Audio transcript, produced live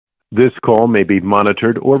This call may be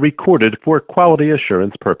monitored or recorded for quality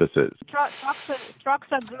assurance purposes. Trucks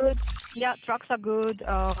are good. Yeah, trucks are good.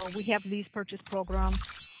 We have lease purchase program,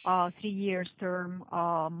 3 years term.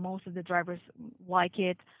 Most of the drivers like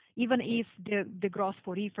it. Even if the gross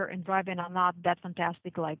for reefer and driving are not that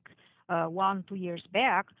fantastic like 1-2 years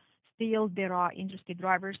back, still there are interested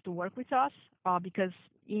drivers to work with us because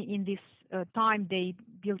in this time they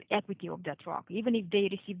build equity of that truck. Even if they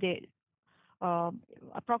receive the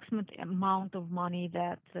approximate amount of money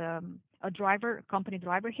that a company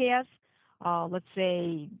driver has, let's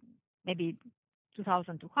say maybe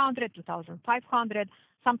 2,200, 2,500,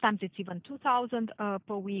 sometimes it's even 2,000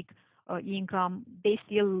 per week income. They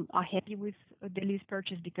still are happy with the lease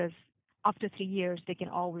purchase because after 3 years they can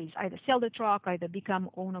always either sell the truck, either become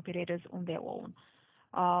own operators on their own.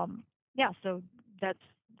 Yeah, so that's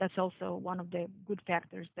also one of the good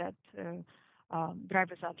factors that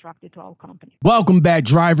drivers are attracted to our company. Welcome back,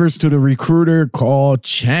 drivers, to the Recruiter Call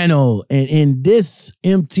channel. And in this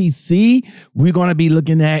MTC, we're going to be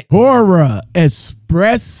looking at HORA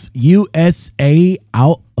Express USA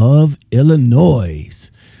out of Illinois.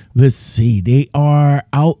 Let's see. They are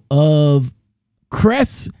out of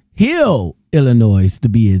Crest Hill, Illinois, to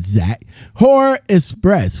be exact. HORA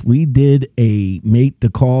Express. We did a Make the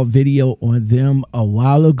Call video on them a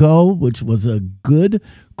while ago, which was a good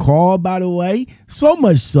call, by the way. So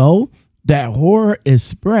much so that HORA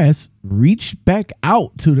Express reached back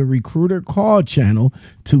out to the Recruiter Call channel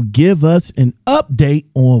to give us an update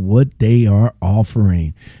on what they are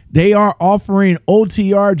offering. They are offering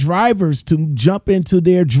OTR drivers to jump into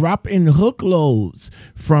their drop-in hook loads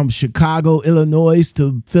from Chicago, Illinois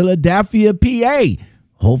to Philadelphia, PA.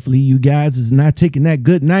 Hopefully you guys is not taking that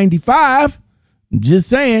good 95. I'm just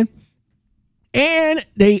saying. And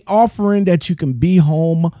they offering that you can be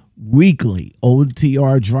home weekly.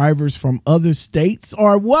 OTR drivers from other states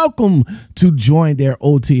are welcome to join their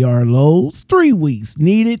OTR loads. 3 weeks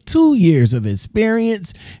needed, 2 years of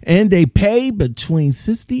experience, and they pay between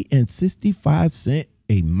 60 and 65 cents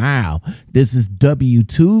a mile. This is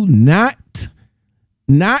W-2, not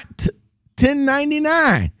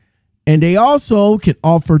 1099. And they also can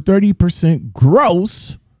offer 30%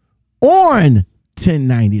 gross on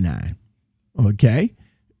 1099. Okay.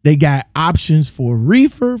 They got options for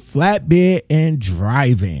reefer, flatbed, and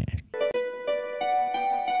drive-in.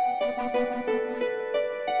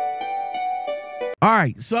 All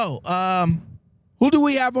right, so who do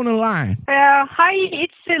we have on the line? Hi,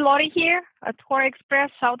 it's Lori here at HORA Express,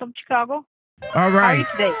 south of Chicago. All right. How are you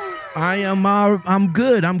today? I'm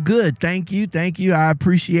good. I'm good. Thank you. I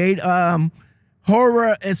appreciate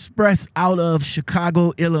HORA Express out of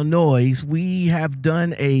Chicago, Illinois. We have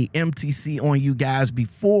done a MTC on you guys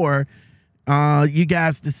before. You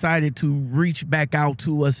guys decided to reach back out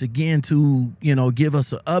to us again to, give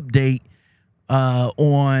us an update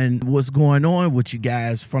on what's going on with you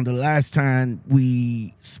guys from the last time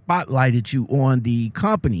we spotlighted you on the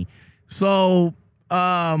company. So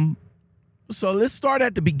let's start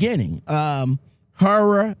at the beginning.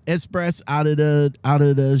 HORA Express out of the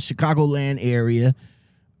Chicagoland area.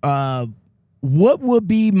 What would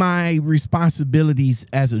be my responsibilities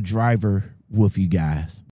as a driver with you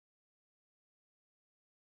guys?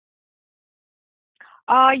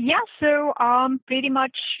 Yeah, so pretty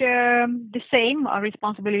much the same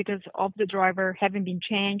responsibilities of the driver haven't been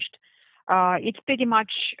changed. It's pretty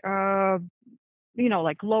much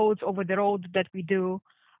like loads over the road that we do.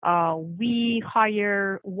 We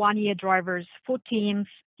hire 1-year drivers for team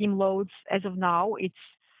loads. As of now, it's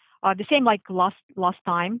the same like last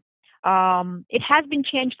time. It has been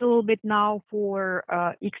changed a little bit now for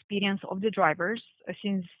experience of the drivers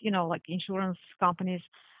since like insurance companies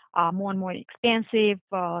are more and more expensive.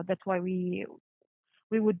 That's why we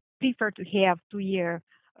would prefer to have 2-year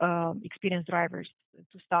experienced drivers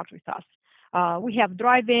to start with us. We have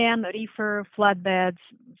drive-in, reefer, flatbeds,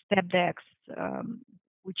 step decks,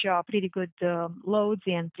 which are pretty good loads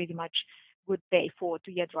and pretty much good pay for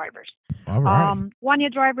 2-year drivers. All right.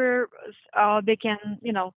 1-year drivers, they can,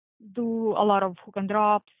 do a lot of hook and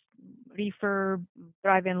drops, reefer,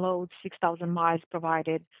 drive-in loads, 6,000 miles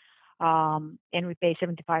provided, and we pay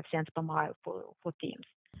 75 cents per mile for teams,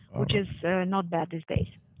 which is not bad these days.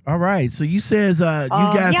 All right. So you says you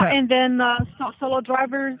guys and then solo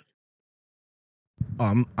drivers.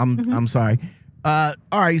 I'm sorry. All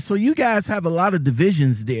right, so you guys have a lot of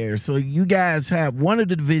divisions there. So you guys have one of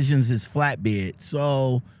the divisions is flatbed.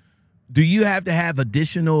 So do you have to have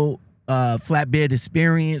additional flatbed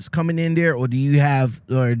experience coming in there, or do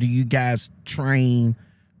you guys train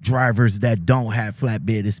drivers that don't have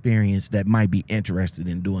flatbed experience that might be interested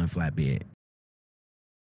in doing flatbed?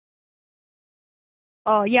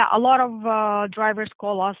 Yeah, a lot of drivers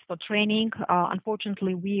call us for training.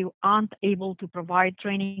 Unfortunately, we aren't able to provide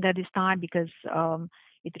training at this time because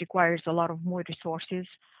it requires a lot of more resources.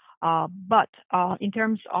 But in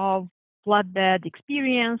terms of flatbed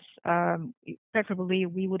experience, preferably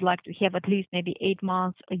we would like to have at least maybe 8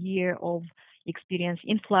 months, a year of experience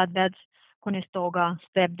in flatbeds, Conestoga,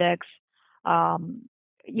 step decks. Um,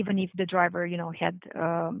 Even if the driver,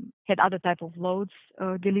 had other type of loads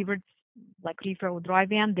delivered like reefer or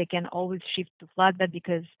drive-in, they can always shift to flatbed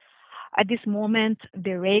because at this moment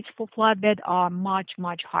the rates for flatbed are much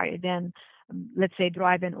much higher than let's say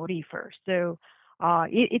drive-in or reefer. So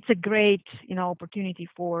it's a great opportunity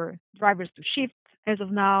for drivers to shift as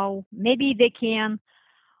of now. Maybe they can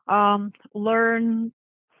learn,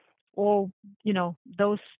 or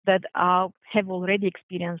those that have already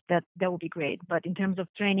experienced that would be great. But in terms of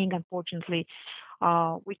training, unfortunately,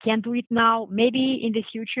 we can't do it now. Maybe in the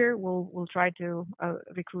future we'll try to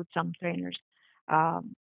recruit some trainers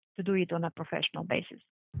to do it on a professional basis.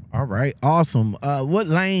 All right, awesome. What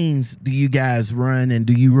lanes do you guys run, and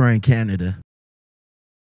do you run Canada?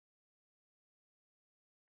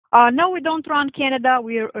 No, we don't run Canada.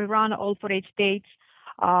 We run all 48 states.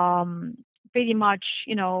 Um, Pretty much,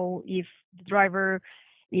 if the driver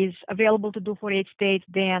is available to do 48 states,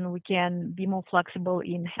 then we can be more flexible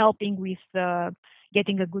in helping with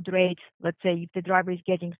getting a good rate. Let's say if the driver is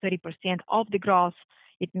getting 30% of the gross,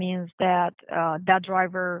 it means that that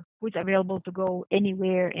driver who is available to go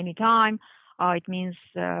anywhere, anytime, it means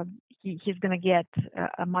he's going to get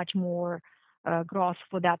a much more gross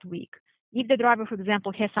for that week. If the driver, for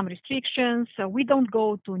example, has some restrictions, we don't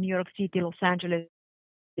go to New York City, Los Angeles,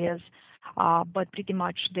 but pretty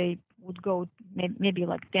much they would go maybe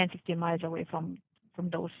like 10, 15 miles away from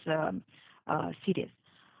those cities.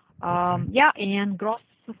 Okay. Yeah, and gross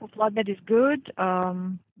for flatbed is good.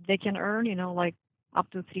 They can earn, like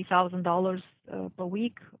up to $3,000 per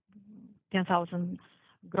week, 10,000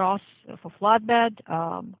 gross for flatbed.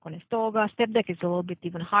 Conestoga step deck is a little bit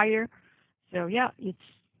even higher. So yeah, it's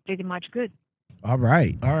pretty much good. All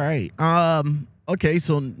right. All right. Okay,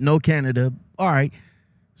 so no Canada. All right.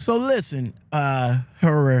 So listen,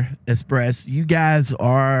 HORA Express, you guys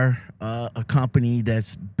are a company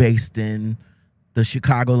that's based in the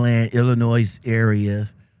Chicagoland, Illinois area.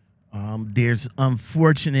 There's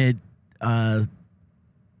unfortunate uh,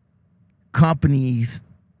 companies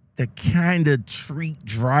that kind of treat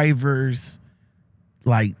drivers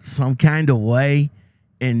like some kind of way,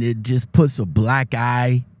 and it just puts a black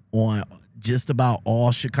eye on just about all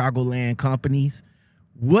Chicagoland companies.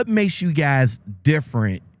 What makes you guys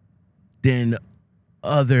different than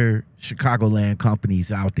other Chicagoland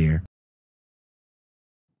companies out there?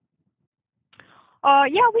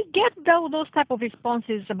 Yeah, we get those type of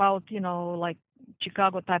responses about, like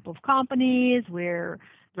Chicago type of companies where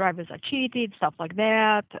drivers are cheated, stuff like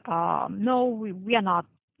that. No, we are not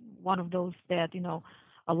one of those that,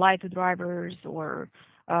 lie to drivers or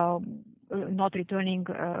not returning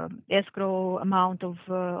escrow amount of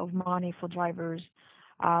money for drivers,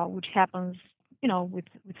 which happens, with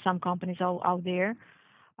some companies out there.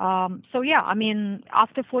 So yeah, I mean,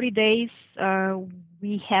 after 40 days,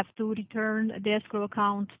 we have to return the escrow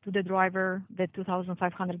account to the driver, the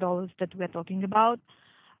 $2,500 that we're talking about.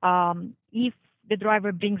 If the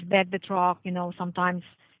driver brings back the truck, sometimes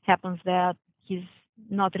happens that he's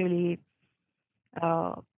not really,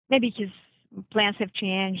 uh, maybe his plans have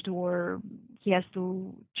changed, or he has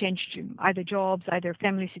to change either jobs, either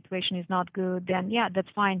family situation is not good, then yeah, that's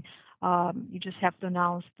fine. You just have to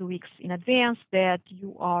announce 2 weeks in advance that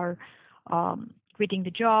you are quitting the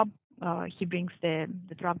job. He brings the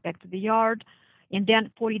truck back to the yard. And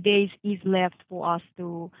then 40 days is left for us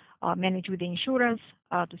to manage with the insurance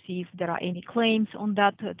to see if there are any claims on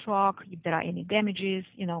that truck, if there are any damages,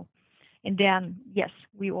 And then, yes,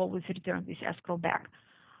 we always return this escrow back.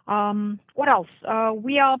 What else?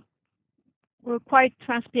 We're quite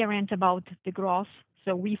transparent about the gross.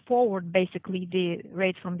 So we forward basically the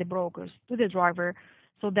rates from the brokers to the driver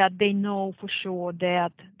so that they know for sure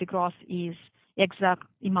that the gross is exact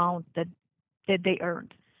amount that they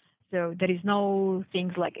earned. So there is no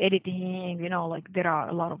things like editing, like there are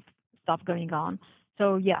a lot of stuff going on.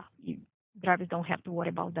 So yeah, drivers don't have to worry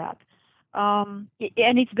about that. And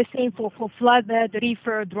it's the same for flatbed,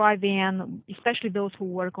 reefer, drive-in, especially those who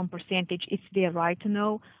work on percentage. It's their right to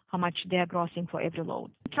know how much they're grossing for every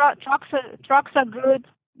load. Trucks are good.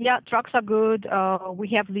 Yeah, trucks are good. We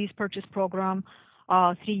have lease purchase program,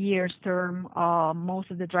 3 years term. Most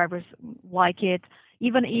of the drivers like it,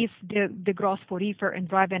 even if the gross for reefer and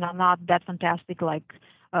drive-in are not that fantastic, like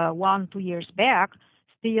 1, 2 years back.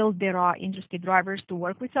 Still, there are interested drivers to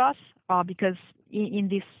work with us because in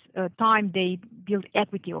this time they build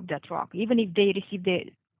equity of that truck, even if they receive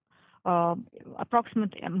the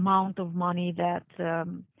approximate amount of money that a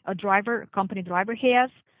company driver has.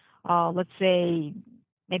 Let's say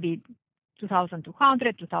maybe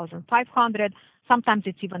 2,200, 2,500. Sometimes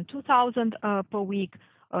it's even 2,000 per week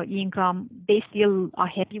income. They still are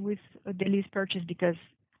happy with the lease purchase because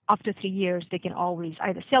after 3 years they can always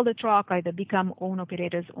either sell the truck, either become own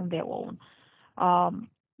operators on their own.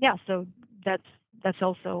 Yeah, so that's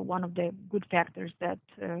also one of the good factors that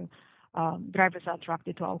drivers are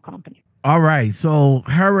attracted to our company. All right. So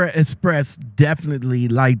HORA Express definitely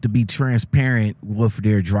like to be transparent with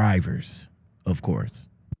their drivers, of course.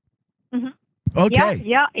 Mm-hmm. Okay.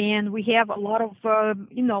 Yeah, and we have a lot of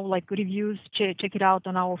like reviews. Check it out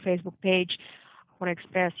on our Facebook page,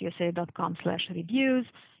 horaexpressusa.com/reviews.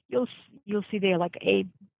 You'll see there like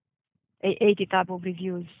 80 type of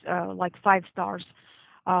reviews, like 5 stars.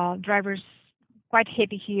 Drivers quite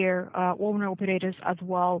happy here. Owner operators as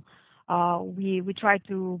well. We try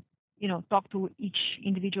to talk to each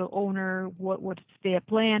individual owner, what's their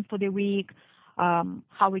plan for the week,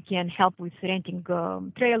 how we can help with renting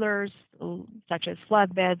trailers, such as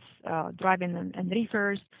flatbeds, driving and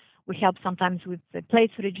reefers. We help sometimes with the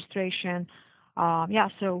plates registration. Yeah,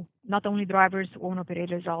 so not only drivers, owner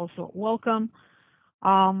operators are also welcome.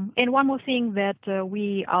 And one more thing that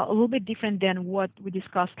we are a little bit different than what we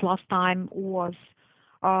discussed last time was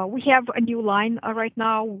we have a new line right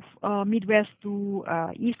now, Midwest to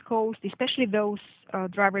East Coast, especially those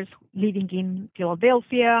drivers living in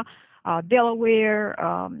Philadelphia, Delaware,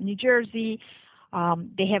 New Jersey.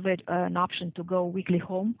 They have an option to go weekly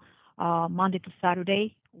home, Monday to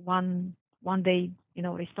Saturday. One day,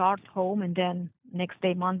 they start home, and then next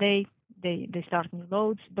day, Monday, they start new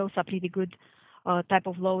loads. Those are pretty good type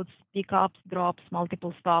of loads, pickups, drops,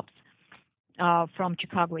 multiple stops from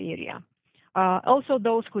Chicago area. Also,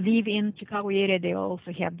 those who live in Chicago area, they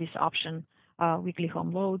also have this option, weekly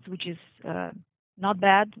home loads, which is not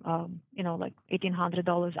bad. Like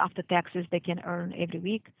 $1,800 after taxes they can earn every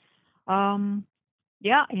week.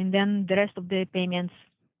 Yeah, and then the rest of the payments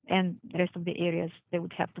and the rest of the areas, they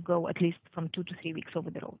would have to go at least from 2 to 3 weeks over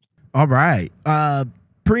the road. All right.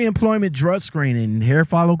 Pre-employment drug screening, hair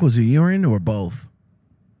follicles or urine, or both?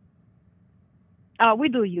 We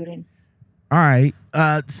do urine. All right.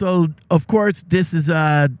 So of course this is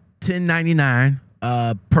 1099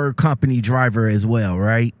 per company driver as well,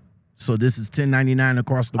 right? So this is 1099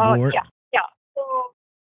 across the board. Yeah. So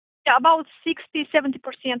about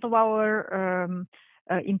 60-70% of our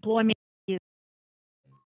employment is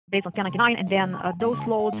based on 1099, and then those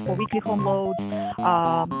loads for weekly home loads,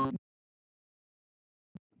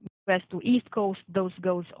 west to east coast, those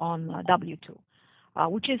goes on W-2,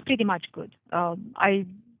 which is pretty much good. I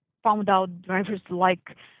found out drivers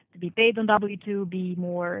like to be paid on W-2, be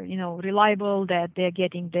more, reliable, that they're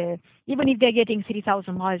getting even if they're getting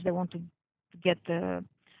 3,000 miles, they want to get to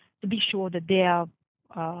be sure that they are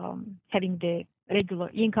having the regular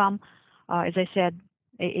income. As I said,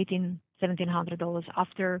 $1,700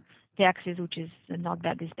 after taxes, which is not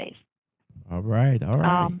bad these days. All right.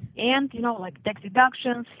 And like tax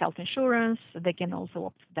deductions, health insurance, they can also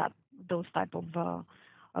opt for those type of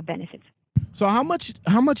benefits. So how much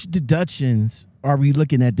deductions are we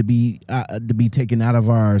looking at to be taken out of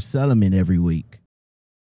our settlement every week?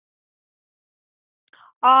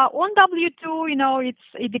 On W-2,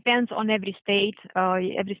 it depends on every state.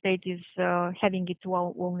 Every state is having its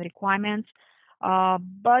own requirements,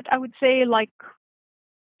 but I would say like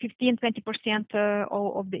 15-20%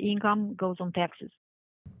 of the income goes on taxes.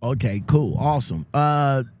 Okay, cool, awesome.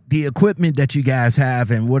 The equipment that you guys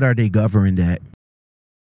have, and what are they governed at?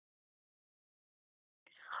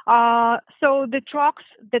 So the trucks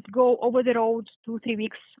that go over the road 2-3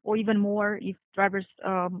 weeks or even more, if drivers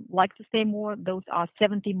like to stay more, those are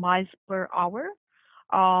 70 miles per hour.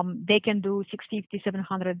 They can do 650,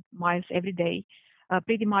 700 miles every day.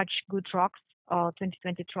 Pretty much good trucks,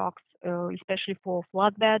 2020 trucks, especially for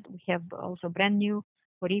flatbed. We have also brand new,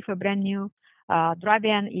 for reefer brand new. Dry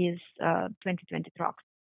van is 2020 trucks.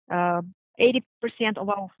 80% of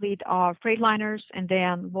our fleet are Freightliners, and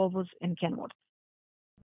then Volvos and Kenworths.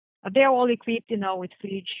 They're all equipped, with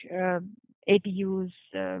fridge, APUs,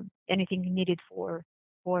 anything needed for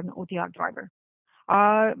an OTR driver.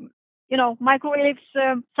 Microwaves.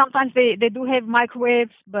 Sometimes they do have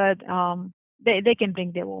microwaves, but they can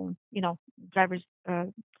bring their own. Drivers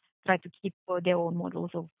try to keep their own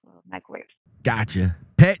models of microwaves. Gotcha.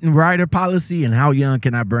 Pet and rider policy, and how young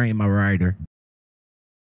can I bring my rider?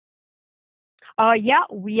 Yeah,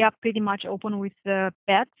 we are pretty much open with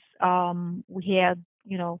pets. We had,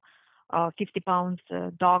 50 pounds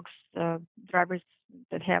dogs, drivers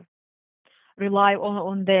that have rely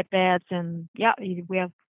on their pets, and yeah, we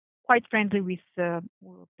are quite friendly with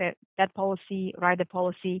pet policy, rider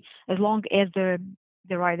policy, as long as the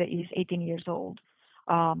rider is 18 years old.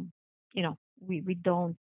 You know, we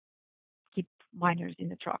don't keep minors in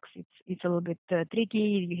the trucks. It's a little bit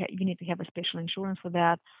tricky. You need to have a special insurance for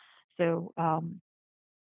that. So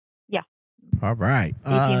yeah. All right.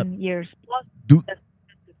 18 years plus.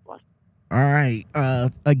 Plus. All right.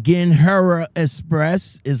 Again, HORA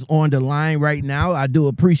Express is on the line right now. I do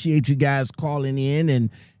appreciate you guys calling in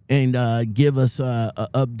and give us a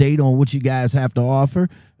update on what you guys have to offer.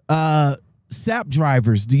 SAP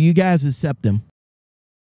drivers, do you guys accept them?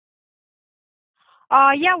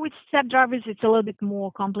 Yeah, with SAP drivers, it's a little bit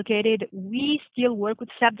more complicated. We still work with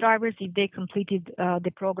SAP drivers if they completed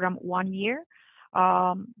the program 1 year.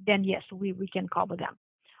 Then yes, we can cover them.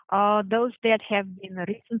 Those that have been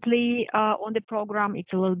recently on the program,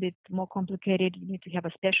 it's a little bit more complicated. You need to have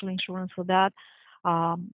a special insurance for that.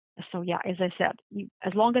 So yeah, as I said,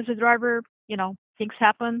 as long as the driver, you know, things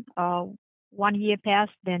happen, 1 year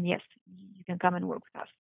passed, then yes, you can come and work with us.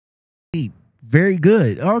 Very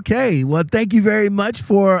good. Okay. Well, thank you very much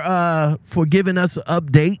for giving us an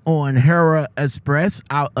update on HORA Express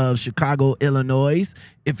out of Chicago, Illinois.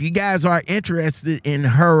 If you guys are interested in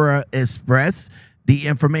HORA Express, the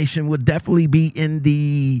information will definitely be in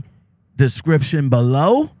the description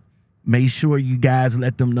below. Make sure you guys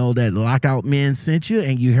let them know that Lockoutmen sent you,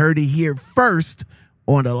 and you heard it here first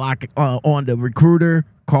on the Recruiter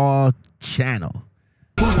Call channel.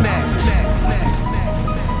 Who's next?